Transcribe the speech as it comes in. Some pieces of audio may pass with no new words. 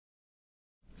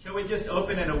Shall we just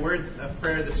open in a word of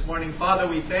prayer this morning? Father,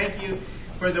 we thank you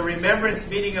for the remembrance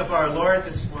meeting of our Lord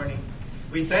this morning.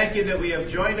 We thank you that we have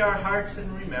joined our hearts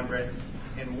in remembrance,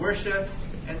 in worship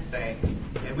and thanks.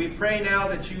 And we pray now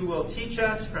that you will teach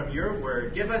us from your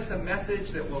word. Give us a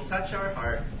message that will touch our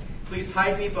hearts. Please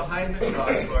hide me behind the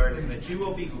cross, Lord, and that you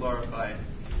will be glorified.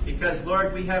 Because,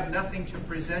 Lord, we have nothing to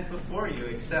present before you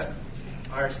except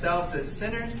ourselves as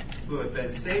sinners who have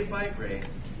been saved by grace.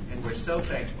 And we're so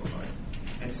thankful, Lord.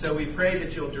 And so we pray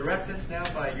that you'll direct us now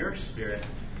by your Spirit.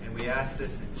 And we ask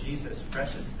this in Jesus'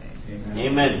 precious name.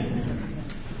 Amen. Amen.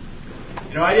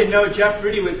 You know, I didn't know Jeff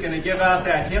Rudy was going to give out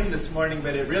that hymn this morning,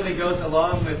 but it really goes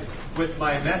along with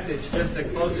my message, just a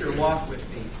closer walk with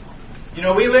me. You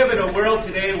know, we live in a world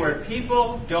today where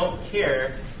people don't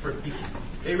care for people.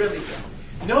 They really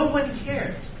don't. No one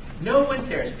cares. No one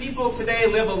cares. People today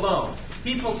live alone.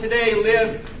 People today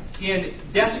live in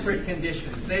desperate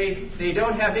conditions. They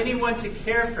don't have anyone to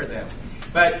care for them.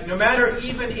 But no matter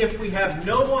even if we have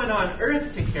no one on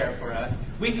earth to care for us,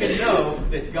 we can know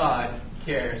that God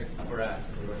cares for us.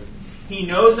 He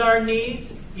knows our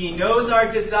needs. He knows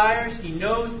our desires. He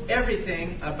knows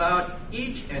everything about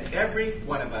each and every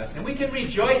one of us. And we can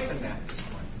rejoice in that this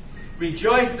morning.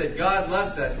 Rejoice that God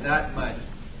loves us that much.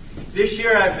 This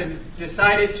year I've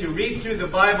decided to read through the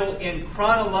Bible in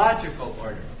chronological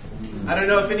order. I don't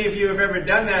know if any of you have ever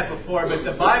done that before, but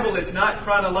the Bible is not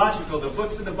chronological. The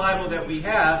books of the Bible that we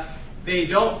have, they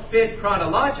don't fit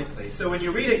chronologically. So when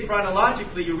you read it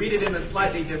chronologically, you read it in a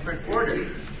slightly different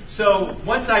order. So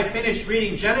once I finish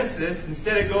reading Genesis,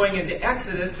 instead of going into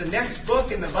Exodus, the next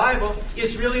book in the Bible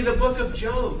is really the book of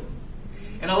Job.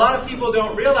 And a lot of people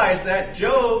don't realize that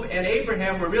Job and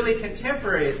Abraham were really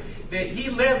contemporaries. That he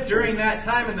lived during that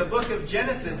time in the book of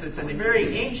Genesis. It's a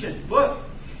very ancient book.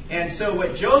 And so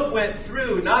what Job went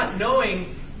through, not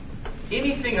knowing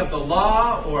anything of the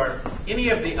law or any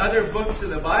of the other books of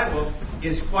the Bible,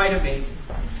 is quite amazing.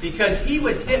 Because he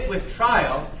was hit with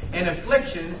trials and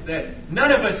afflictions that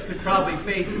none of us could probably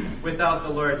face without the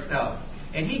Lord's help.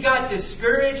 And he got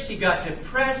discouraged, he got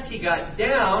depressed, he got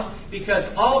down because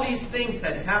all these things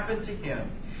had happened to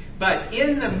him. But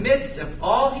in the midst of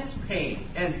all his pain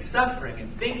and suffering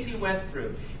and things he went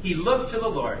through, he looked to the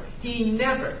Lord. He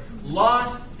never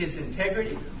lost his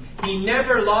integrity. He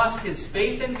never lost his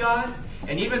faith in God.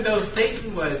 And even though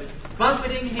Satan was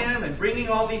buffeting him and bringing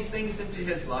all these things into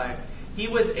his life, he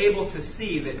was able to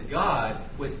see that God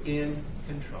was in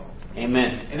control.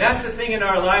 Amen. And that's the thing in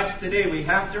our lives today. We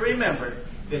have to remember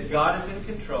that God is in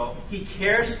control. He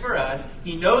cares for us.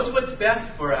 He knows what's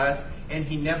best for us. And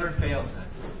He never fails us.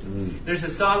 There's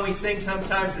a song we sing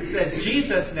sometimes that says,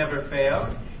 Jesus never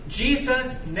failed.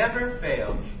 Jesus never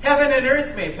failed. Heaven and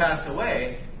earth may pass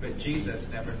away, but Jesus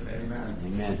never failed.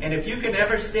 Amen. And if you can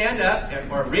ever stand up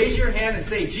or raise your hand and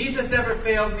say, Jesus ever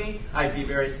failed me, I'd be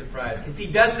very surprised. Because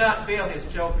He does not fail His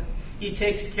children. He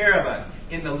takes care of us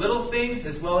in the little things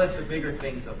as well as the bigger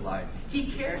things of life.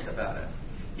 He cares about us.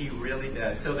 He really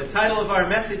does. So the title of our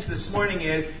message this morning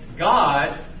is,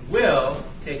 God will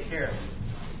take care of you.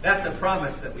 That's a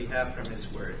promise that we have from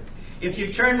His Word. If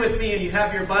you turn with me and you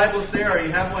have your Bibles there or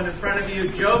you have one in front of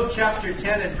you, Job chapter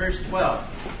 10 and verse 12.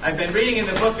 I've been reading in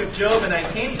the book of Job and I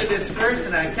came to this verse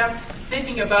and I kept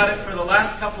thinking about it for the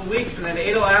last couple of weeks, and then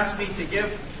Adel asked me to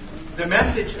give the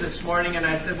message this morning, and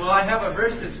I said, well, I have a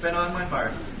verse that's been on my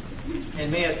heart,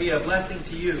 and may it be a blessing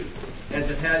to you as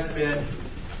it has been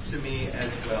to me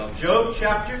as well. Job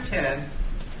chapter 10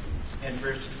 and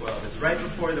verse 12. It's right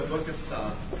before the book of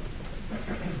Psalms.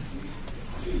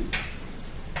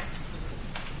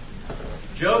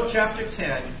 Job chapter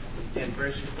 10 and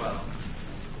verse 12.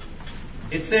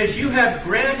 It says, you have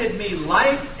granted me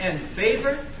life and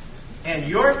favor, and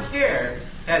your care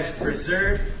has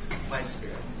preserved my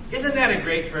spirit. Isn't that a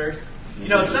great verse? You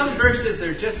know, some verses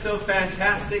are just so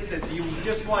fantastic that you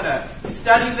just want to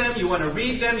study them, you want to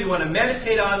read them, you want to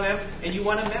meditate on them, and you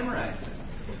want to memorize them.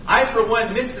 I, for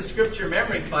one, missed the scripture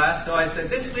memory class, so I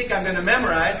said, this week I'm going to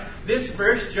memorize this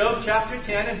verse, Job chapter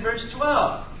 10 and verse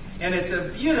 12. And it's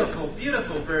a beautiful,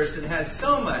 beautiful verse and has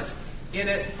so much in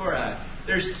it for us.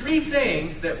 There's three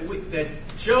things that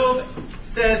Job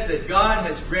says that God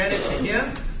has granted to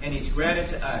him and He's granted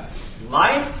to us.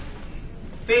 Life,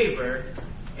 favor,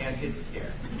 and His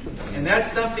care. And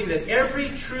that's something that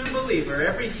every true believer,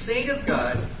 every saint of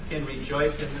God can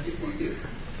rejoice in this morning.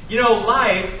 You know,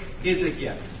 life is a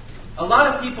gift. A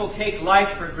lot of people take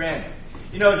life for granted.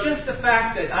 You know, just the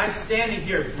fact that I'm standing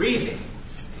here breathing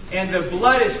and the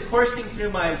blood is coursing through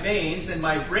my veins and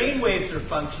my brain waves are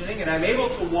functioning and I'm able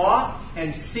to walk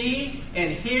and see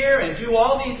and hear and do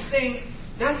all these things,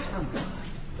 that's from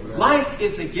God. Life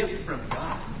is a gift from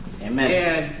God. Amen.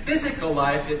 And physical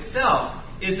life itself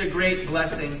is a great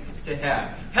blessing to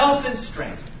have. Health and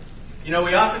strength. You know,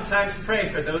 we oftentimes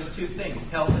pray for those two things,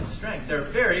 health and strength.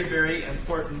 They're very, very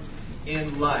important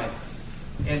in life.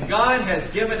 And God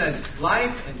has given us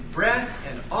life and breath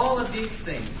and all of these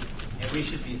things, and we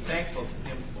should be thankful to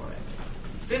Him for it.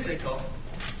 Physical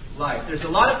life. There's a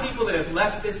lot of people that have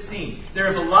left this scene. There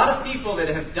are a lot of people that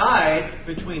have died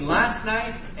between last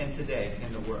night and today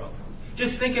in the world.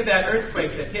 Just think of that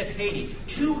earthquake that hit Haiti.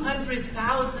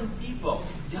 200,000 people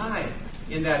died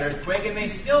in that earthquake, and they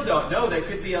still don't know. There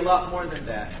could be a lot more than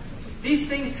that. These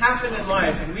things happen in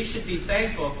life, and we should be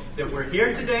thankful that we're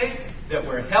here today, that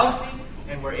we're healthy,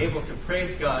 and we're able to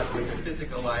praise God for the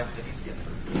physical life that He's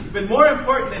given. But more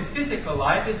important than physical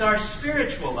life is our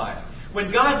spiritual life.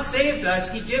 When God saves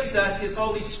us, He gives us His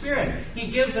Holy Spirit.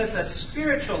 He gives us a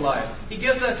spiritual life. He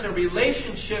gives us a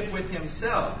relationship with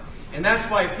Himself. And that's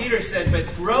why Peter said,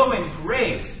 but grow in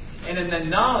grace and in the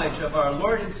knowledge of our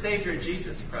Lord and Savior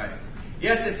Jesus Christ.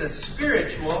 Yes, it's a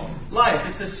spiritual life.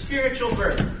 It's a spiritual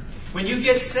birth. When you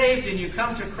get saved and you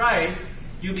come to Christ,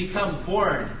 you become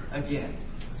born again.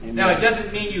 Amen. Now, it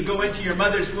doesn't mean you go into your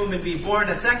mother's womb and be born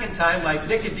a second time like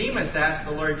Nicodemus asked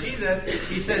the Lord Jesus.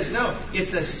 He says, no,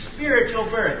 it's a spiritual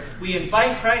birth. We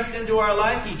invite Christ into our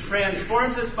life. He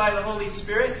transforms us by the Holy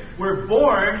Spirit. We're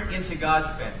born into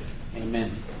God's family.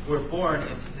 Amen. We're born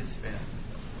into His family.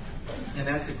 And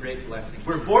that's a great blessing.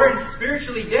 We're born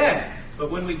spiritually dead,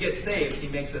 but when we get saved, He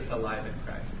makes us alive in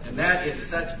Christ. And that is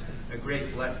such a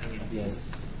great blessing indeed. Yes.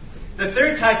 The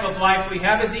third type of life we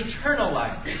have is eternal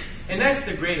life. And that's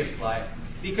the greatest life.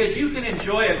 Because you can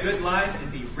enjoy a good life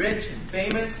and be rich and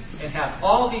famous and have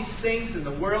all these things in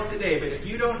the world today. But if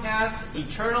you don't have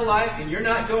eternal life and you're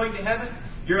not going to heaven,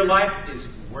 your life is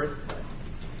worthless.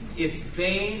 It's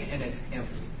vain and it's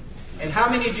empty. And how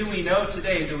many do we know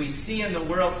today, do we see in the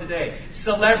world today?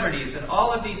 Celebrities and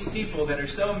all of these people that are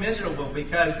so miserable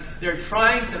because they're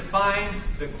trying to find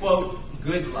the, quote,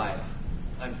 good life,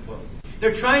 unquote.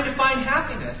 They're trying to find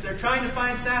happiness. They're trying to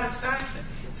find satisfaction.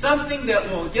 Something that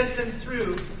will get them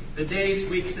through the days,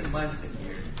 weeks, and months and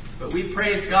years. But we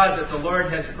praise God that the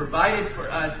Lord has provided for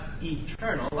us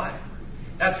eternal life.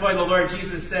 That's why the Lord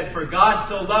Jesus said, for God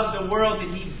so loved the world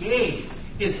that He gave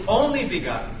His only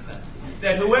begotten Son,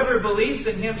 that whoever believes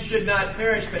in Him should not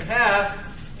perish but have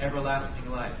everlasting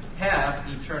life, have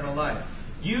eternal life.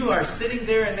 You are sitting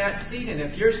there in that seat, and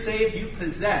if you're saved, you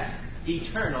possess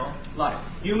eternal life.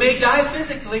 You may die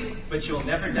physically, but you'll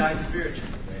never die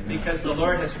spiritually. Because the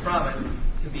Lord has promised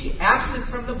to be absent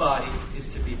from the body is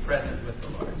to be present with the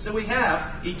Lord. So we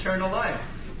have eternal life.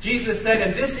 Jesus said,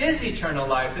 and this is eternal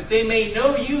life, that they may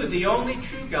know you, the only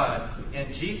true God,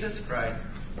 and Jesus Christ,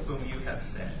 whom you have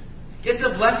sent. It's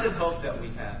a blessed hope that we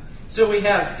have. So we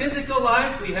have physical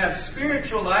life, we have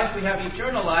spiritual life, we have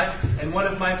eternal life, and one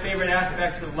of my favorite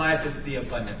aspects of life is the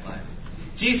abundant life.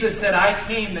 Jesus said, I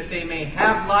came that they may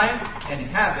have life and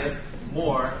have it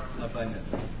more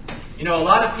abundantly. You know, a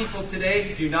lot of people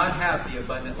today do not have the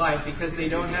abundant life because they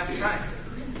don't have Christ.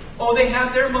 Oh, they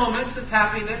have their moments of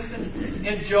happiness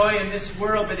and joy in this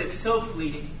world, but it's so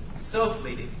fleeting, so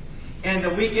fleeting. And the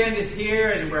weekend is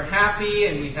here, and we're happy,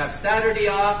 and we have Saturday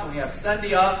off, and we have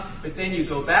Sunday off, but then you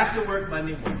go back to work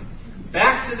Monday morning,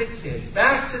 back to the kids,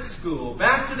 back to school,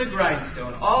 back to the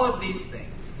grindstone, all of these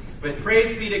things. But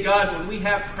praise be to God, when we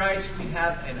have Christ, we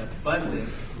have an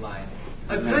abundant life,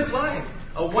 a good life,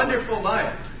 a wonderful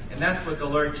life. And that's what the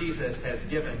Lord Jesus has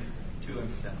given to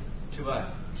Himself, to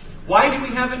us. Why do we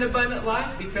have an abundant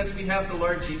life? Because we have the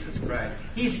Lord Jesus Christ.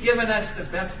 He's given us the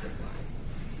best of life.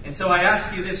 And so I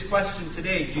ask you this question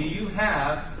today. Do you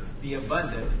have the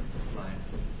abundant life?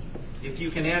 If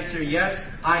you can answer yes,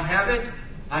 I have it.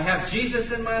 I have Jesus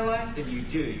in my life. Then you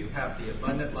do. You have the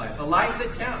abundant life. A life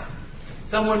that counts.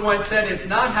 Someone once said, it's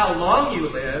not how long you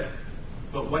live,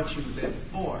 but what you live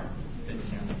for that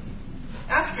counts.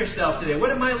 Ask yourself today, what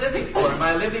am I living for? Am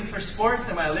I living for sports?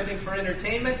 Am I living for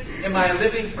entertainment? Am I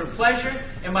living for pleasure?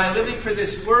 Am I living for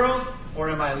this world? Or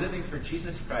am I living for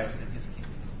Jesus Christ and His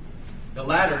kingdom? The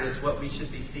latter is what we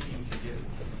should be seeking to do.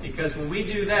 Because when we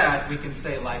do that, we can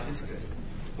say life is good.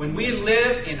 When we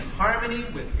live in harmony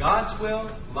with God's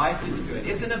will, life is good.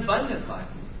 It's an abundant life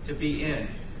to be in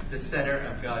the center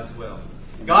of God's will.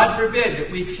 God forbid that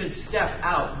we should step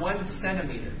out 1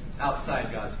 centimeter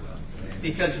outside God's will.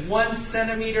 Because 1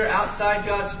 centimeter outside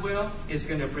God's will is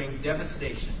going to bring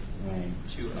devastation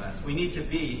to us. We need to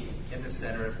be in the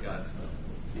center of God's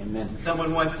will. Amen.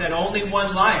 Someone once said, only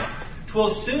one life.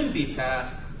 'Twill soon be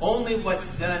past. Only what's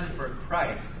done for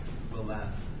Christ will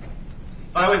last.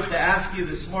 If I was to ask you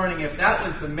this morning if that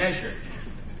was the measure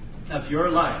of your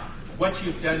life, what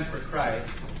you've done for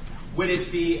Christ, Would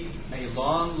it be a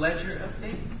long ledger of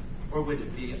things, or would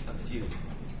it be a few?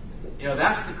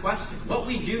 That's the question. What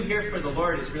we do here for the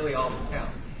Lord is really all that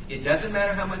counts. It doesn't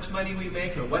matter how much money we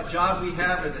make or what job we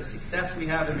have or the success we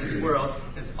have in this world,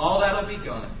 because all that'll be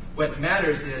gone. What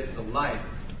matters is the life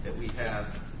that we have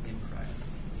in Christ.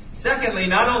 Secondly,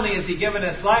 not only has He given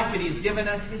us life, but He's given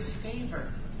us His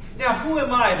favor. Now, who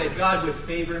am I that God would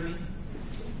favor me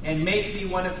and make me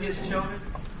one of His children?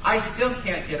 I still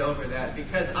can't get over that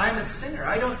because I'm a sinner.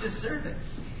 I don't deserve it.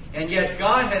 And yet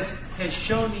God has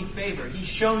shown me favor. He's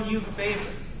shown you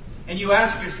favor. And you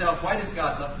ask yourself, why does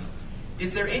God love me?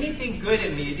 Is there anything good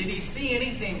in me? Did He see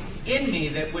anything in me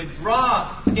that would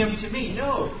draw Him to me?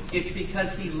 No. It's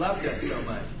because He loved us so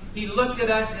much. He looked at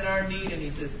us in our need and He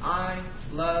says, I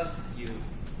love you.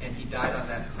 And He died on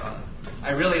that cross. I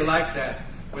really like that,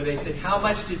 where they said, how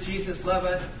much did Jesus love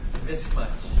us? This much.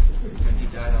 When He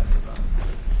died on the cross.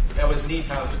 That was neat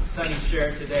how Sonny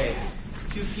shared today.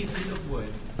 2 pieces of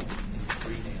wood and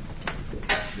 3 nails.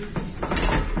 2 pieces of wood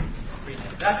and 3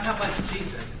 nails. That's how much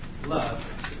Jesus loved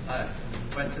us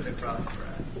and went to the cross for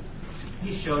us.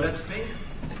 He showed us favor.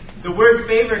 The word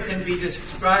favor can be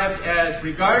described as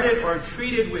regarded or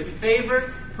treated with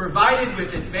favor, provided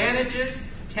with advantages,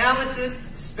 talented,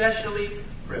 specially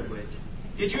privileged.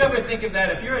 Did you ever think of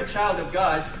that? If you're a child of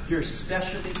God, you're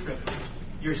specially privileged.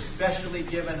 You're specially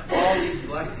given all these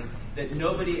blessings that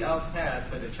nobody else has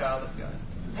but a child of God.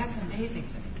 That's amazing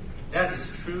to me. That is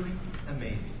truly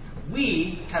amazing.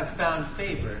 We have found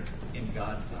favor in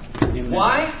God's life. Amen.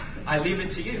 Why? I leave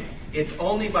it to you. It's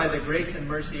only by the grace and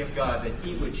mercy of God that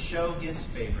He would show His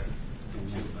favor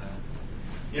to us.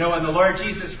 When the Lord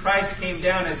Jesus Christ came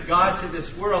down as God to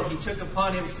this world, He took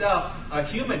upon Himself a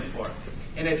human form.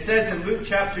 And it says in Luke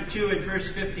chapter 2 and verse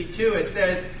 52, it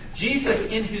says,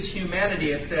 Jesus in His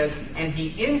humanity, it says, and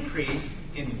He increased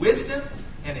in wisdom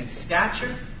and in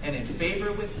stature and in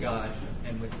favor with God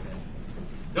and with men.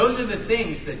 Those are the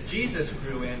things that Jesus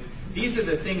grew in. These are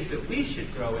the things that we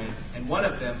should grow in. And one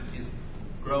of them is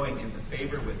growing in the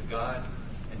favor with God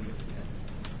and with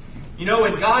men.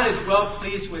 When God is well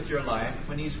pleased with your life,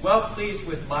 when He's well pleased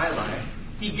with my life,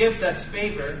 He gives us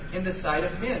favor in the sight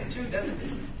of men too, doesn't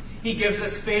He? He gives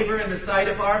us favor in the sight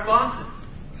of our bosses.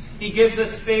 He gives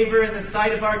us favor in the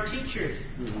sight of our teachers.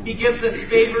 He gives us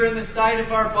favor in the sight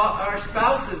of our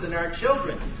spouses and our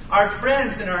children, our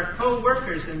friends and our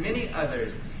co-workers and many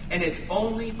others. And it's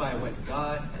only by what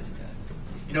God has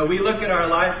done. We look at our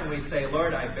life and we say,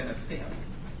 Lord, I've been a failure.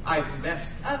 I've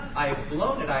messed up. I've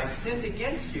blown it. I've sinned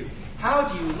against you.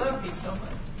 How do you love me so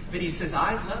much? But He says,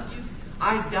 I love you.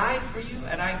 I died for you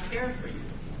and I care for you.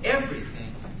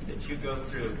 Everything that you go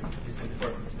through is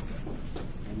important to me.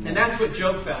 And that's what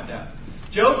Job found out.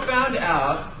 Job found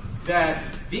out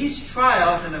that these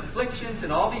trials and afflictions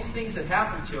and all these things that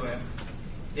happened to him,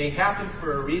 they happened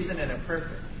for a reason and a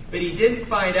purpose. But he didn't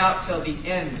find out till the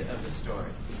end of the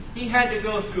story. He had to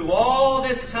go through all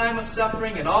this time of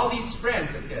suffering and all these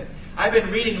friends of his. I've been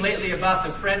reading lately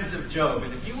about the friends of Job.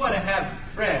 And if you want to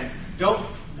have friends, don't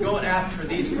go and ask for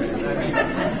these friends.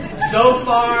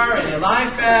 Zophar and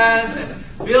Eliphaz and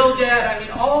Bildad.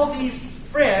 All these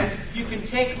friends, you can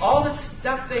take all the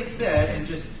stuff they said and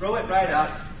just throw it right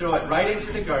out, throw it right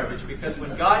into the garbage. Because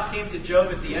when God came to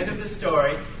Job at the end of the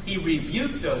story, He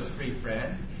rebuked those 3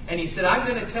 friends. And He said, I'm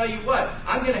going to tell you what,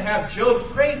 I'm going to have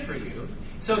Job pray for you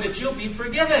so that you'll be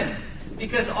forgiven.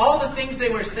 Because all the things they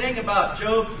were saying about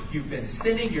Job, you've been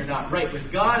sinning, you're not right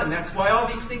with God, and that's why all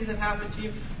these things have happened to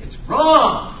you. It's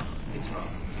wrong. It's wrong.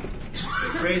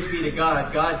 But praise be to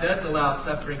God. God does allow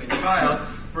suffering and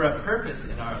trials for a purpose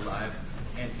in our lives,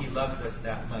 and He loves us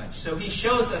that much. So He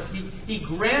shows us, He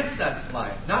grants us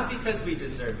life, not because we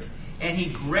deserve it, and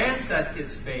He grants us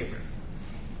His favor.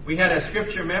 We had a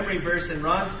scripture memory verse in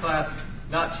Ron's class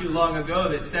not too long ago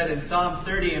that said in Psalm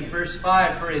 30 and verse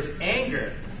 5, for His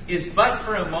anger is but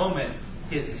for a moment,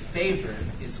 His favor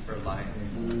is for life.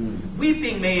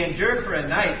 Weeping may endure for a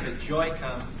night, but joy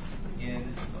comes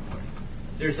in the morning.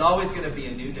 There's always going to be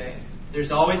a new day.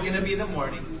 There's always going to be the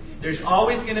morning. There's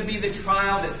always going to be the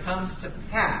trial that comes to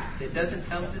pass. It doesn't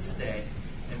come to stay.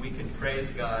 And we can praise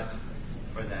God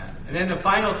for that. And then the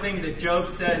final thing that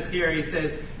Job says here, he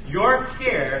says, your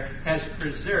care has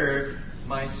preserved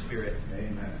my spirit.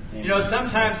 Amen.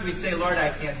 Sometimes we say, Lord,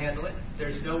 I can't handle it.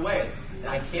 There's no way.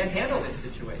 I can't handle this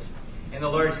situation. And the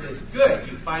Lord says, good,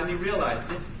 you finally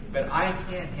realized it, but I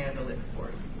can't handle it for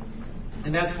you.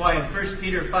 And that's why in 1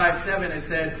 Peter 5:7 it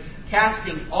says,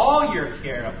 casting all your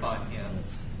care upon Him,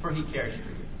 for He cares for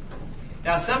you.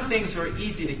 Now, some things are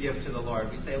easy to give to the Lord.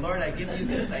 We say, Lord, I give you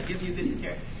this, I give you this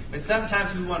care. But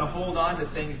sometimes we want to hold on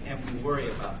to things and we worry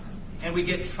about them. And we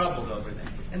get troubled over them.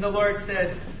 And the Lord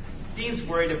says, Dean's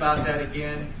worried about that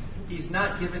again. He's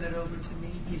not giving it over to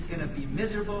me. He's going to be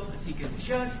miserable. If he can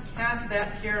just cast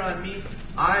that care on me,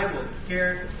 I will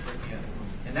care for him.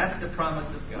 And that's the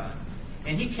promise of God.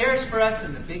 And he cares for us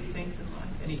in the big things in life.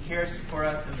 And he cares for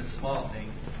us in the small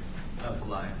things of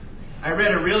life. I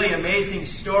read a really amazing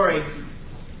story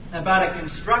about a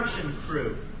construction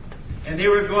crew. And they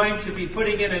were going to be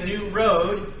putting in a new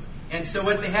road. And so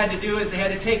what they had to do is they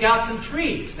had to take out some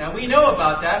trees. Now we know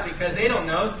about that because they don't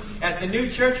know. At the new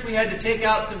church we had to take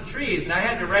out some trees. And I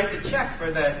had to write the check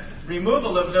for the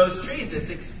removal of those trees. It's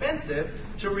expensive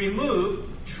to remove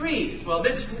trees. Well,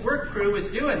 this work crew was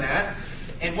doing that.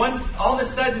 And all of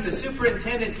a sudden the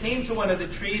superintendent came to one of the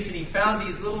trees and he found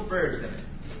these little birds in it.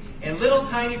 And little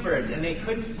tiny birds. And they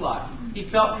couldn't fly. He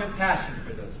felt compassion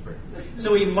for those birds.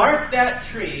 So he marked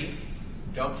that tree.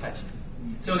 Don't touch it.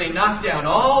 So they knocked down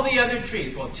all the other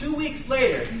trees. Well, 2 weeks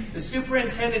later, the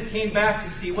superintendent came back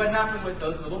to see what happened with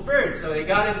those little birds. So they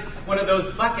got in one of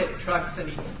those bucket trucks and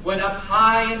he went up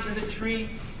high into the tree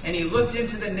and he looked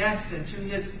into the nest, and to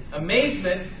his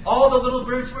amazement, all the little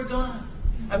birds were gone.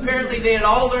 Apparently they had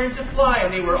all learned to fly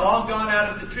and they were all gone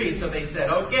out of the tree. So they said,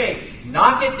 okay,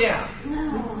 knock it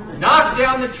down. Knock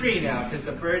down the tree now because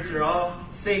the birds are all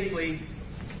safely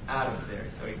out of there.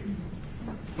 So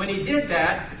when he did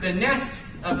that, the nest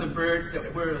of the birds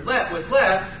that was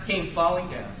left came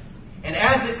falling down. And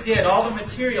as it did, all the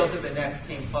materials of the nest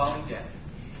came falling down.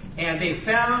 And they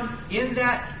found in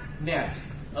that nest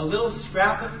a little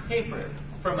scrap of paper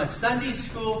from a Sunday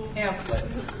school pamphlet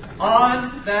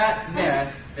on that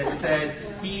nest that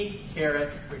said, "He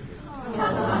careth for you."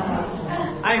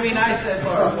 I mean, I said,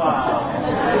 Lord, wow.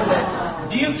 I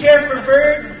said, do you care for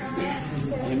birds? Yes.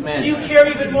 Amen. Do you care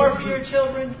even more for your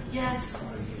children? Yes.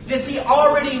 Does he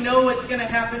already know what's going to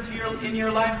happen in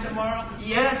your life tomorrow?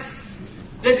 Yes.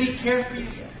 Does he care for you?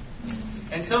 Yes.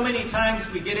 And so many times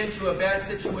we get into a bad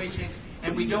situation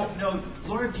and we don't know,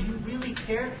 Lord, do you really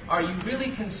care? Are you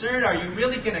really concerned? Are you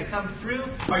really going to come through?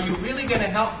 Are you really going to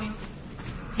help me?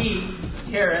 He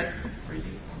careth for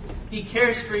you. He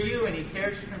cares for you and he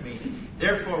cares for me.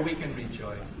 Therefore we can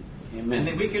rejoice. Amen. And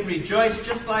then we can rejoice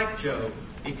just like Job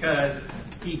because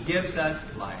he gives us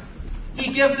life.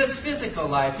 He gives us physical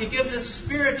life. He gives us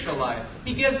spiritual life.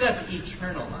 He gives us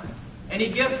eternal life. And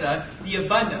he gives us the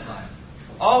abundant life.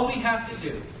 All we have to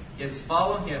do is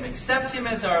follow him, accept him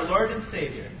as our Lord and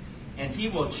Savior, and he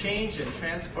will change and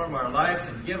transform our lives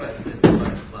and give us this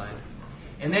abundant life.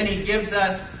 And then he gives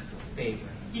us favor.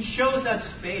 He shows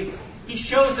us favor. He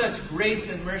shows us grace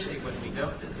and mercy when we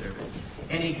don't deserve it.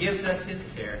 And he gives us his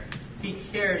care. He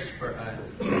cares for us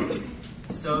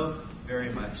so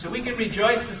very much. So we can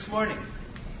rejoice this morning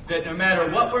that no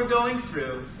matter what we're going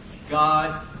through,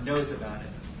 God knows about it.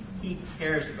 He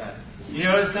cares about it. You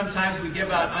notice sometimes we give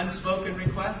out unspoken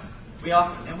requests? We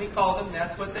call them,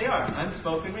 that's what they are,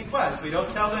 unspoken requests. We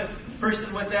don't tell the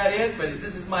person what that is, but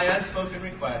this is my unspoken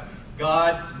request.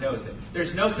 God knows it.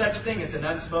 There's no such thing as an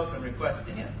unspoken request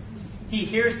to him. He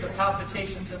hears the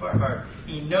palpitations of our heart.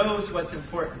 He knows what's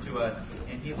important to us,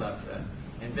 and he loves us.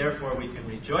 And therefore we can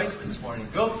rejoice this morning.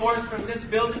 Go forth from this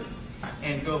building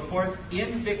and go forth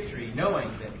in victory, knowing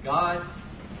that God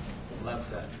loves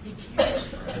us. He cares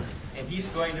for us. And he's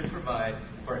going to provide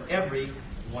for every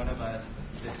one of us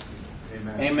this week.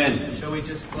 Amen. Amen. Shall we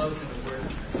just close in a word?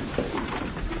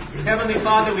 Heavenly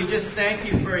Father, we just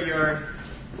thank you for your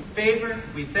favor.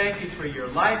 We thank you for your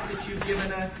life that you've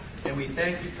given us. And we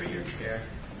thank you for your care.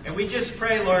 And we just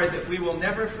pray, Lord, that we will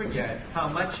never forget how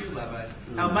much you love us,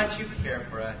 how much you care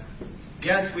for us.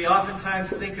 Yes, we oftentimes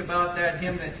think about that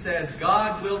hymn that says,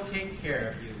 God will take care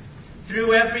of you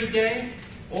through every day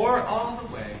or all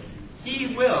the way.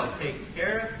 He will take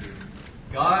care of you.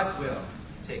 God will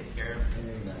take care of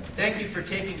you. Thank you for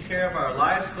taking care of our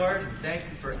lives, Lord, and thank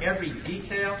you for every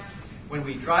detail. When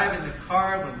we drive in the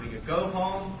car, when we go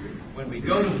home, when we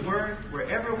go to work,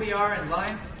 wherever we are in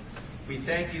life, we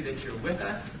thank you that you're with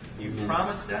us. You've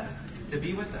promised us to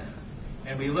be with us.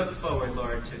 And we look forward,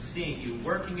 Lord, to seeing you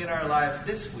working in our lives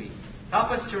this week.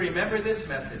 Help us to remember this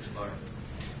message, Lord.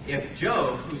 If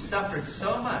Job, who suffered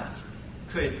so much,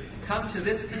 could come to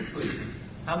this conclusion,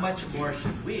 how much more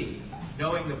should we,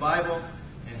 knowing the Bible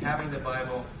and having the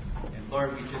Bible? And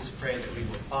Lord, we just pray that we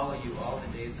will follow you all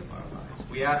the days of our lives.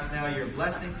 We ask now your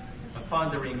blessing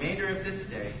upon the remainder of this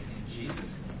day. In Jesus'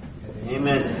 name.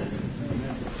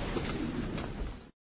 Amen.